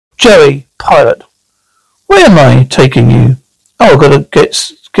Joey, pilot. Where am I taking you? Oh, I've got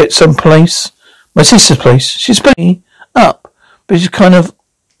to get some place. My sister's place. She's putting up, but she's kind of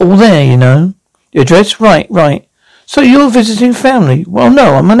all there, you know. The address? Right. So you're visiting family? Well,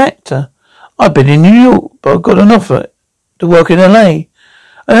 no, I'm an actor. I've been in New York, but I've got an offer to work in LA.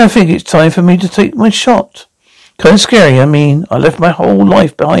 And I think it's time for me to take my shot. Kind of scary, I mean. I left my whole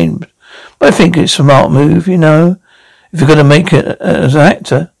life behind. But I think it's a smart move, you know. If you're going to make it as an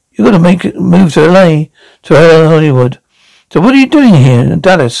actor, you've got to make it move to LA, to Hollywood. So what are you doing here in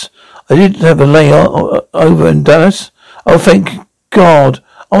Dallas? I didn't have a layover in Dallas. Oh, thank God.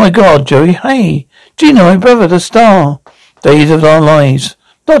 Oh, my God, Joey. Hey, Gino, my brother, the star. Days of our lives.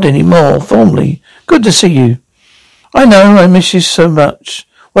 Not anymore, formally. Good to see you. I know, I miss you so much.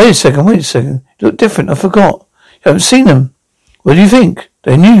 Wait a second. You look different, I forgot. You haven't seen them. What do you think?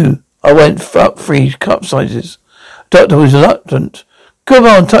 They knew. I went up 3 cup sizes. Doctor was reluctant. Come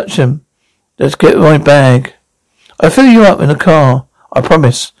on, touch him. Let's get my bag. I'll fill you up in a car. I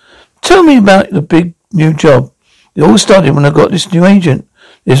promise. Tell me about the big new job. It all started when I got this new agent.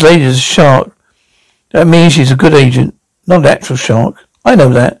 This lady's a shark. That means she's a good agent, not an actual shark. I know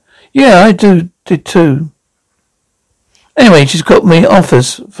that. Yeah, I did too. Anyway, she's got me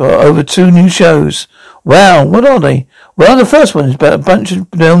offers for over 2 new shows. Wow, what are they? Well, the first one is about a bunch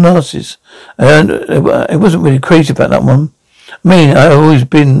of neo-Nazis. And it wasn't really crazy about that one. I mean, I've always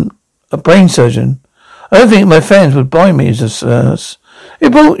been a brain surgeon. I don't think my fans would buy me as a nurse.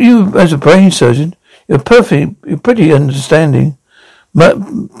 It brought you as a brain surgeon. You're pretty understanding. But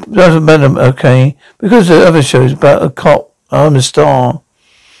doesn't matter, okay? Because the other show is about a cop. I'm a star.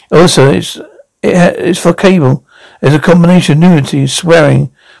 Also, it's for cable. There's a combination of nudity,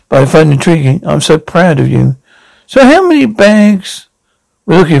 swearing, but I find intriguing. I'm so proud of you. So how many bags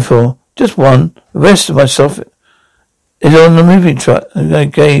we're looking for? Just one. The rest of my stuff is on the moving truck. I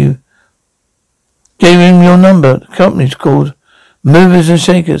gave him your number. The company's called Movers and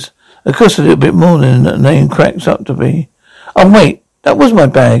Shakers. It costs a little bit more than the name cracks up to be. Oh wait, that was my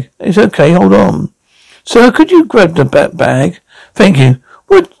bag. It's okay, hold on. Sir, could you grab the bag? Thank you.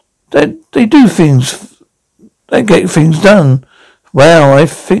 What? They do things. They get things done. Wow, I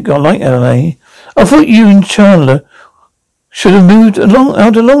think I like LA. I thought you and Chandler should have moved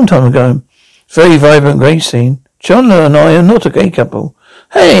out a long time ago. Very vibrant gay scene. Chandler and I are not a gay couple.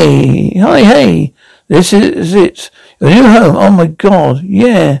 Hey. This is it. Your new home. Oh my God.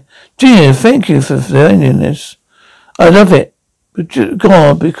 Yeah. Gina, thank you for learning this. I love it. But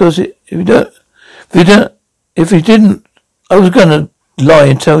God, because if you didn't, I was gonna lie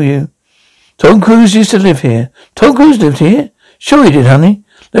and tell you. Tom Cruise used to live here. Tom Cruise lived here? Sure he did, honey.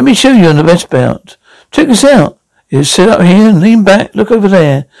 Let me show you on the best part. Check this out. You sit up here and lean back. Look over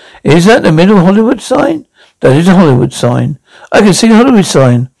there. Is that the middle Hollywood sign? That is a Hollywood sign. I can see a Hollywood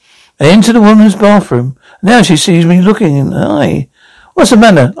sign. And into the woman's bathroom. Now she sees me looking in the eye. What's the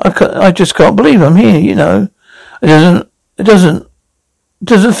matter? I just can't believe I'm here, you know. It doesn't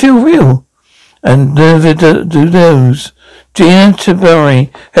feel real. And neither do those. Gina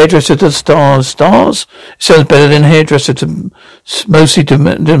Tiberi, hairdresser to stars. Stars? Sounds better than hairdresser to mostly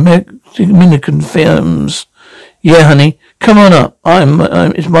Dominican films. Yeah, honey. Come on up.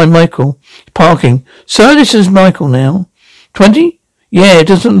 It's my Michael. Parking. So this is Michael now. 20? Yeah, it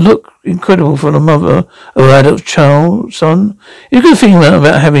doesn't look incredible for the mother of an adult child, son. It's a good thing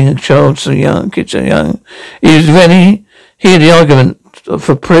about having a child so young, kids so young. He's ready. Hear the argument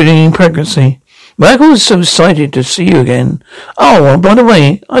for pregnancy. Michael was so excited to see you again. Oh, well, by the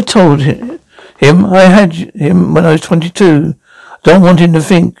way, I told him I had him when I was 22. Don't want him to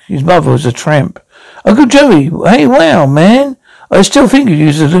think his mother was a tramp. Uncle Joey, hey, wow, man. I still think of you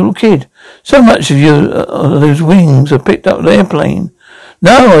as a little kid. So much of you, those wings are picked up the airplane.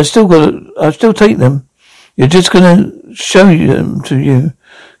 No, I still take them. You're just gonna show them to you.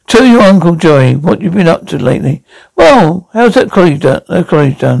 Tell your Uncle Joey what you've been up to lately. Well, how's that college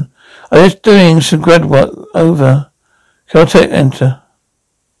done? I'm just doing some grad work over. Caltech enter.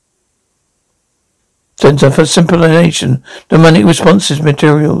 Center for Simplification, Demonic Responses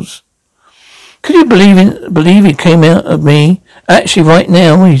Materials. Could you believe it came out of me? Actually, right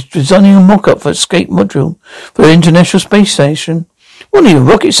now, he's designing a mock-up for escape module for the International Space Station. What are you,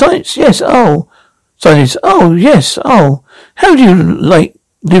 rocket science? Yes, oh. Scientist, oh, yes, oh. How do you like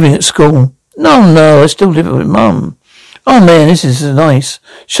living at school? No, I still live with Mum. Oh man, this is nice.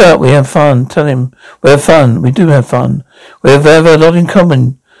 Shut up, we have fun. Tell him. We have fun. We do have fun. We have a lot in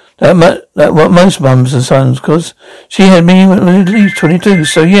common. That what most mums and sons, cause she had me when I was 22.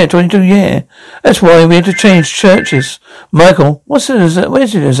 So yeah, 22, yeah. That's why we had to change churches. Michael, where's it,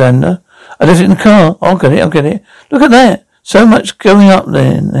 Alexander? I left it in the car. I'll get it. Look at that. So much going up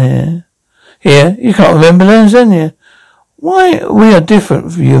there. Here, you can't remember lasagna. Why, we are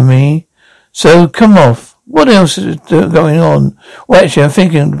different, you and me. So come off. What else is going on? Well, actually, I'm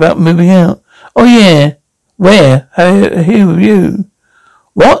thinking about moving out. Oh, yeah. Where? Here with you.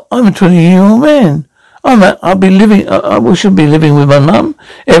 What? I'm a 20-year-old man. I should be living with my mum.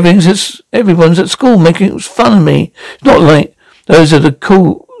 Everyone's at school making fun of me. It's not like those are the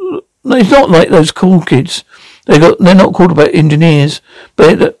cool. No, it's not like those cool kids. They're not called about engineers.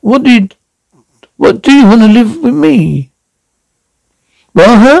 But what do you want to live with me?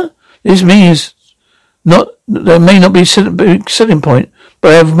 Well, This means there may not be a big selling point,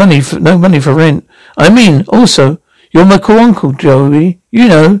 but I have no money for rent. I mean, also, you're my cool uncle, Joey. You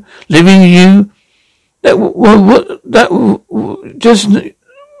know, living with you. That would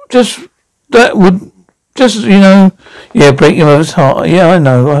break your mother's heart. Yeah, I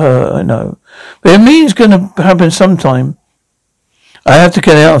know. But it means going to happen sometime. I have to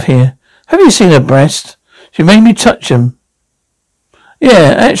get out of here. Have you seen her breast? She made me touch them.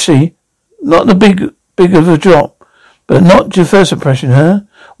 Yeah, actually, not the big of a drop, but not your first impression, huh?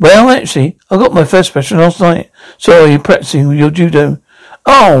 Well, actually, I got my first impression last night. So are you practicing your judo?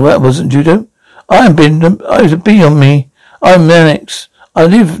 Oh, that wasn't judo. I was a bee on me. I'm Lennox. I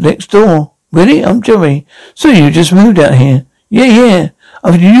live next door. Really? I'm Joey. So you just moved out here? Yeah.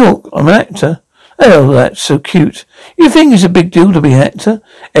 I'm from New York. I'm an actor. Oh, that's so cute. You think it's a big deal to be an actor?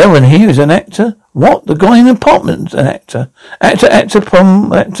 Ellen here is an actor. What? The guy in the apartment's an actor.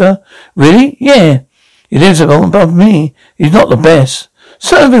 Prom actor. Really? Yeah. He lives above me. He's not the best.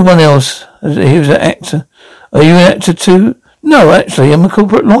 So everyone else, he was an actor. Are you an actor too? No, actually, I'm a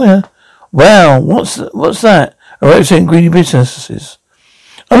corporate lawyer. Wow, what's that? I wrote saying greedy businesses.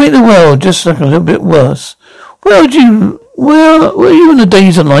 I make the world just look a little bit worse. Were you in the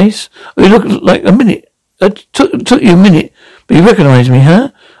days of lice? You look like a minute. It took you a minute, but you recognise me,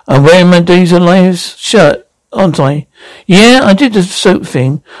 huh? I'm wearing my Days of Lives shirt, aren't I? Yeah, I did the soap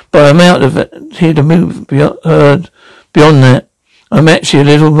thing, but I'm out of it here to move beyond that. I'm actually a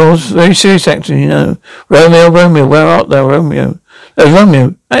little more very serious actor, you know. Romeo, where art thou, Romeo?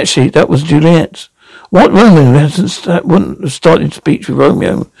 Romeo. Actually, that was Juliet. What? Romeo wouldn't have started speech with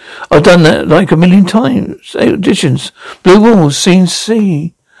Romeo. I've done that like a million times. 8 auditions. Blue Walls, Scene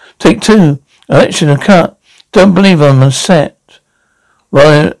C. Take 2. Election and cut. Don't believe I'm on set.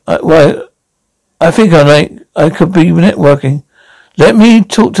 I think I could be networking. Let me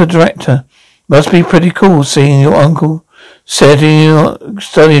talk to the director. Must be pretty cool seeing your uncle studying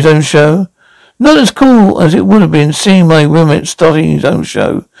his own show. Not as cool as it would have been seeing my roommate studying his own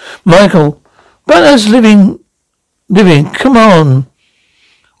show. Michael, but as living, come on.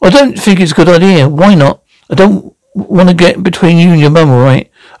 I don't think it's a good idea. Why not? I don't want to get between you and your mum, alright?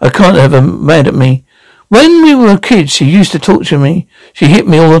 I can't have her mad at me. When we were kids, she used to torture me. She hit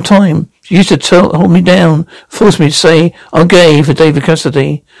me all the time. She used to hold me down, force me to say I'm gay for David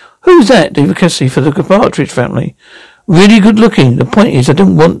Cassidy. Who's that? David Cassidy for the Partridge Family. Really good looking. The point is I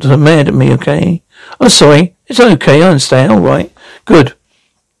don't want her mad at me, okay? I'm sorry. It's okay. I understand. Alright. Good.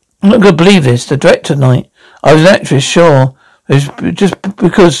 I'm not going to believe this. The director tonight. I was an actress, sure. It's just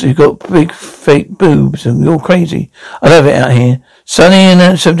because you got big fake boobs and you're crazy. I love it out here. Sunny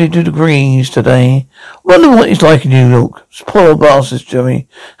and 72 degrees today. Wonder what it's like in New York. Poor bastards, Joey.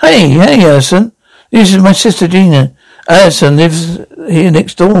 Hey, Alison. This is my sister Gina. Alison lives here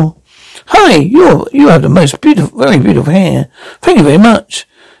next door. Hi, you have the most beautiful, very beautiful hair. Thank you very much.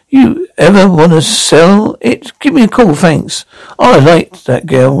 You ever want to sell it? Give me a call, thanks. I like that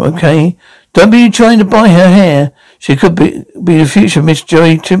girl, okay? Don't be trying to buy her hair. She could be the future Miss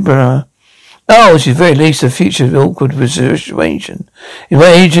Joey Timborough. Oh, she's very least the future awkward situation. Is my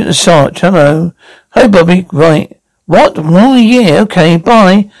agent a Sarge? Hello. Hey, Bobby. Right. What? Oh, yeah, okay,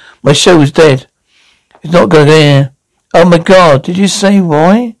 bye. My show is dead. It's not going to air. Oh, my God. Did you say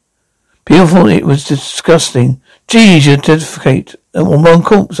why? People thought it was disgusting. Geez, you defecate on one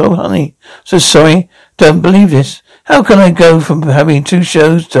corpse. Oh, honey. So sorry. Don't believe this. How can I go from having 2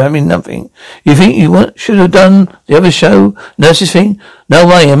 shows to having nothing? You think you should have done the other show? Nurses thing? No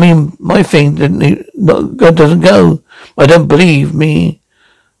way. I mean, my thing God doesn't go. I don't believe me.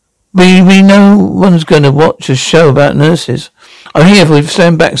 No one's going to watch a show about nurses. I'm here with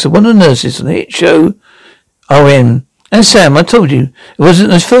Sam Baxter, one of the nurses on the hit show ON. And Sam, I told you, it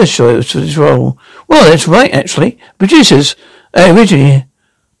wasn't his first show, it was for this role. Well, that's right, actually. Producers originally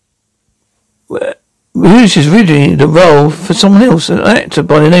the role for someone else, an actor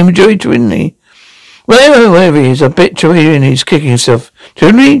by the name of Joey Trinity. Whatever he is, I bet Joey Trinity is kicking himself.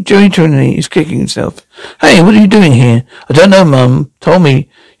 Joey Trinity is kicking himself. Hey, what are you doing here? I don't know, Mum. Told me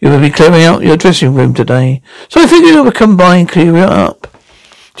you will be clearing out your dressing room today. So I figured I would come by and clear it up.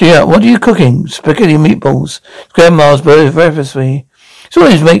 Gee, what are you cooking? Spaghetti meatballs. Grandma's breakfast for me. It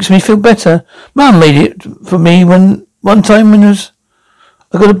always makes me feel better. Mum made it for me one time when I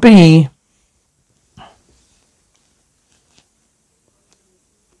got a B.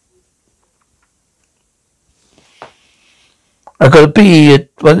 I got a B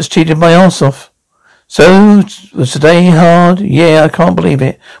once, cheated my arse off. So, was today hard? Yeah, I can't believe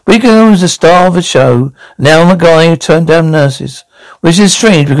it. Wiggum was the star of the show. Now I'm a guy who turned down nurses. Which is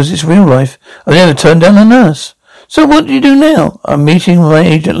strange because it's real life. I've never turned down a nurse. So what do you do now? I'm meeting with my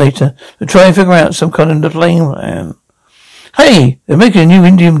agent later to try and figure out some kind of playing plan. Hey, they're making a new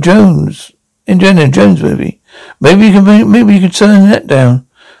Indiana Jones movie. Maybe you can turn that down.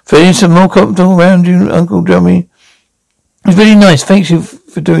 Feeling some more comfortable around you, Uncle Johnny? It's really nice. Thanks you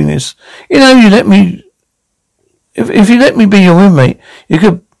for doing this. You know, you let me, if you let me be your roommate, you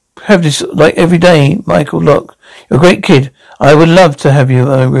could have this like every day, Michael. Look, you're a great kid. I would love to have you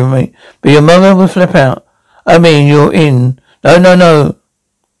a roommate, but your mother will flip out. I mean, you're in. No.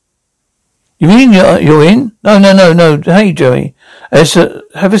 You mean you're in? No. Hey, Joey.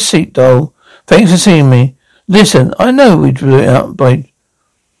 Have a seat, doll. Thanks for seeing me. Listen, I know we blew it out by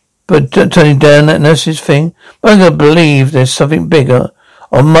turning down that nurse's thing, but I gotta believe there's something bigger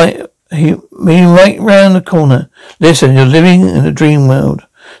on me right round the corner. Listen, you're living in a dream world.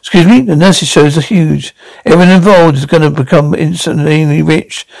 Excuse me, the nurses shows are huge. Everyone involved is gonna become instantly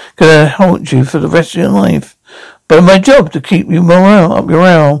rich, gonna haunt you for the rest of your life. But it's my job to keep you up your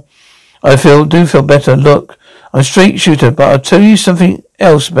morale. I do feel better. Look, I'm a straight shooter, but I'll tell you something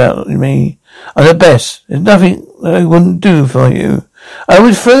else about me. I'm the best. There's nothing that I wouldn't do for you. I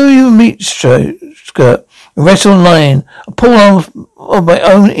would throw you a meat skirt and wrestle on lion. I'll pull off my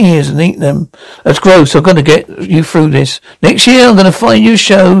own ears and eat them. That's gross. I'm going to get you through this. Next year I'm going to find you a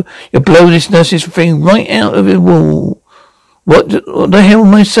show. You'll blow this nurse's thing right out of the wall. What the hell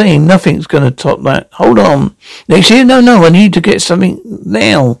am I saying? Nothing's going to top that. Hold on. Next year? No. I need to get something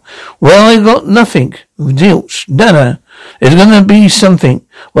now. Well, I got nothing. Zilch. Nada. There's going to be something.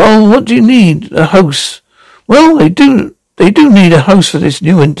 Well, what do you need? A host. Well, they do need a host for this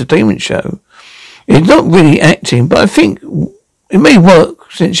new entertainment show. It's not really acting, but I think it may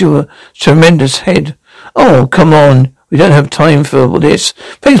work since you're a tremendous head. Oh, come on. We don't have time for this.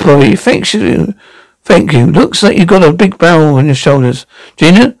 Thanks, Bobby. Thank you. Looks like you got a big barrel on your shoulders.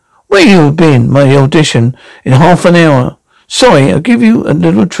 Gina, where you have been? My audition in half an hour. Sorry, I'll give you a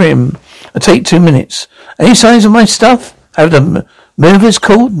little trim. I'll take 2 minutes. Any signs of my stuff? Have the movers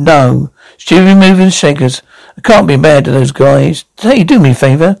called? No. Steering movers, shakers. I can't be mad to those guys. Hey, do me a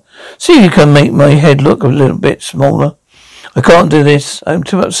favour. See if you can make my head look a little bit smaller. I can't do this. I'm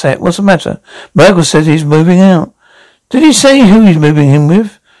too upset. What's the matter? Michael says he's moving out. Did he say who he's moving in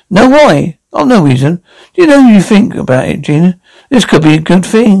with? No, why? Oh, no reason. Do you know you think about it, Gina? This could be a good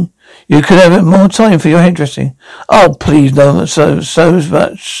thing. You could have more time for your hairdressing. Oh, please, no, so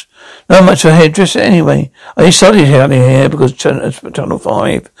much. Not much for hairdressing anyway. I studied out here because Channel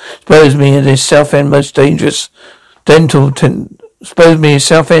 5 exposed me as this South End's most dangerous dental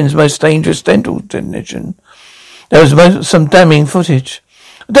technician. There was some damning footage.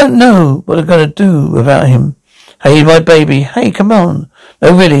 I don't know what I'm going to do without him. Hey, my baby. Hey, come on.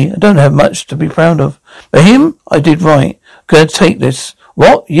 No, really, I don't have much to be proud of. But him, I did right. I'm going to take this.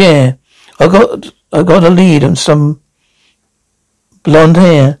 What? Yeah. I got a lead on some blonde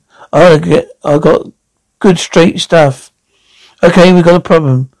hair. I got good straight stuff. Okay, we got a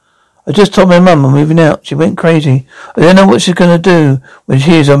problem. I just told my mum I'm moving out. She went crazy. I don't know what she's going to do when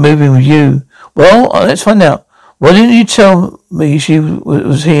she hears I'm moving with you. Well, let's find out. Why didn't you tell me she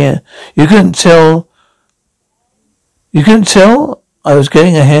was here? You couldn't tell I was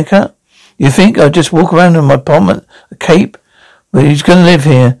getting a haircut? You think I'd just walk around in my apartment, a cape? But he's going to live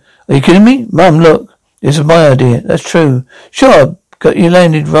here. Are you kidding me? Mum, look. This is my idea. That's true. Sure, you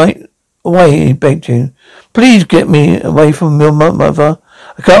landed right away, he begged you. Please get me away from your mother.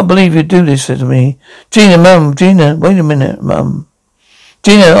 I can't believe you'd do this to me. Gina, wait a minute, Mum.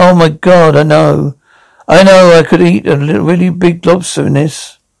 Gina, oh my God, I know I could eat a really big lobster in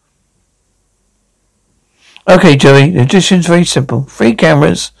this. Okay, Joey, the audition's very simple. 3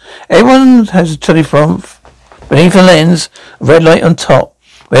 cameras. Everyone has a telephone beneath a lens, a red light on top.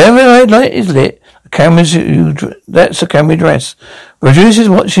 Wherever the red light is lit, that's a camera address. Producer's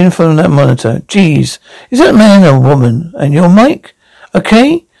watching from that monitor. Geez, is that a man or a woman? And your mic?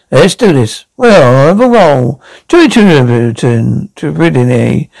 Okay, let's do this. Well, I have a roll. Joey to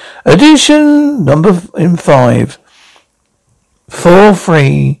Edition number 5.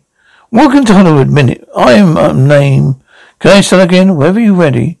 4-3. Welcome to Hollywood Minute. I am named Can I start again? Whenever you're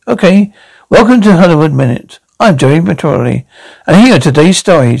ready. Okay. Welcome to Hollywood Minute. I'm Joey Matorelli. And here are today's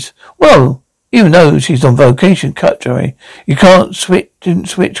stories. Well, even though she's on vacation, cut Joey. You didn't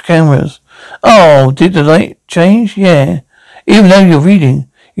switch cameras. Oh, did the light change? Yeah. Even though you're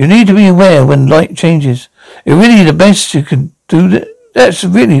reading, you need to be aware when light changes. It's really the best you can do. That's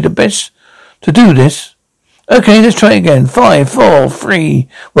really the best to do this. Okay, let's try it again. 5, 4, 3.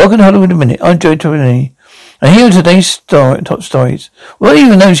 Welcome to Hollywood Minute. I'm Joey Matorelli. And here are today's top stories. Well,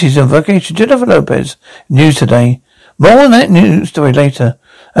 even though she's on vacation, Jennifer Lopez. News today. More on that news story later.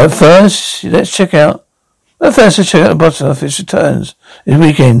 At first, let's check out the box office returns this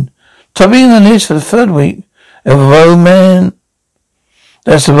weekend. Topping the list for the third week of Roman.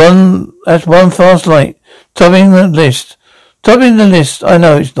 That's one fast light. Topping the list. I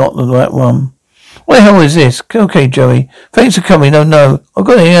know it's not the right one. What the hell is this? Okay, Joey. Thanks for coming. Oh no, I've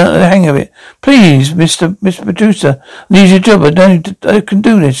got the hang of it. Please, Mr. Producer, leave your job. I can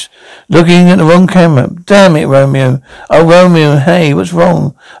do this. Looking at the wrong camera. Damn it, Romeo. Oh, Romeo, hey, what's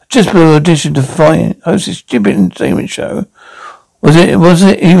wrong? Just blew audition to host this stupid entertainment show. Was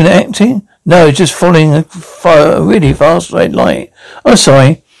it even acting? No, it's just following a really fast red light. Oh,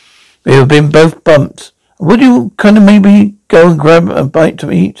 sorry. We've been both bumped. Would you kind of maybe go and grab a bite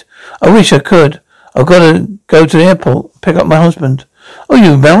to eat? I wish I could. I've got to go to the airport, pick up my husband. Oh,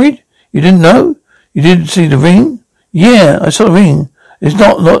 you married? You didn't know? You didn't see the ring? Yeah, I saw the ring. It's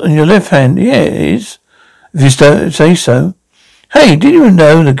not in your left hand. Yeah, it is. If you don't say so. Hey, did you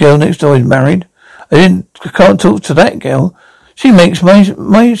know the girl next door is married? I can't talk to that girl. She makes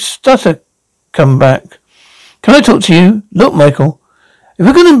my stutter come back. Can I talk to you? Look, Michael, if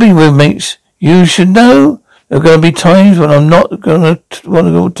we're going to be roommates, you should know there are going to be times when I'm not going to want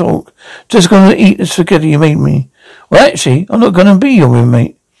to go talk. Just going to eat the spaghetti you made me. Well, actually, I'm not going to be your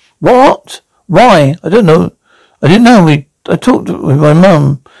roommate. What? Why? I don't know. I didn't know. I talked with my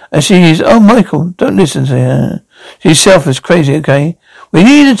mum, and she's, oh, Michael, don't listen to her. She's selfish, crazy, okay? We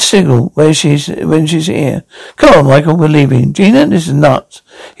need a signal when she's here. Come on, Michael, we're leaving. Gina, this is nuts.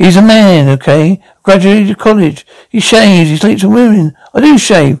 He's a man, okay? Graduated college. He shaves, he sleeps with women. I do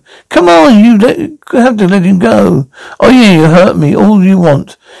shave. Come on, you have to let him go. Oh yeah, you hurt me all you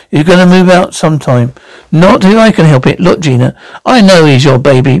want. He's gonna move out sometime. Not if I can help it. Look, Gina, I know he's your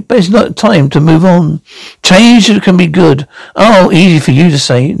baby, but it's not time to move on. Change can be good. Oh, easy for you to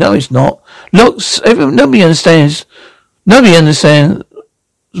say. No, it's not. Look, nobody understands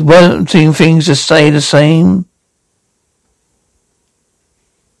wanting things to stay the same.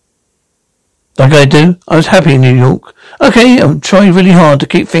 Like I do. I was happy in New York. Okay, I'm trying really hard to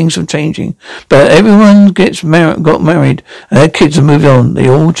keep things from changing. But everyone got married, and their kids have moved on. They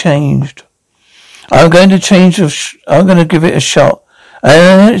all changed. I'm going to give it a shot.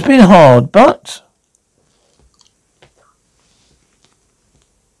 It's been hard, but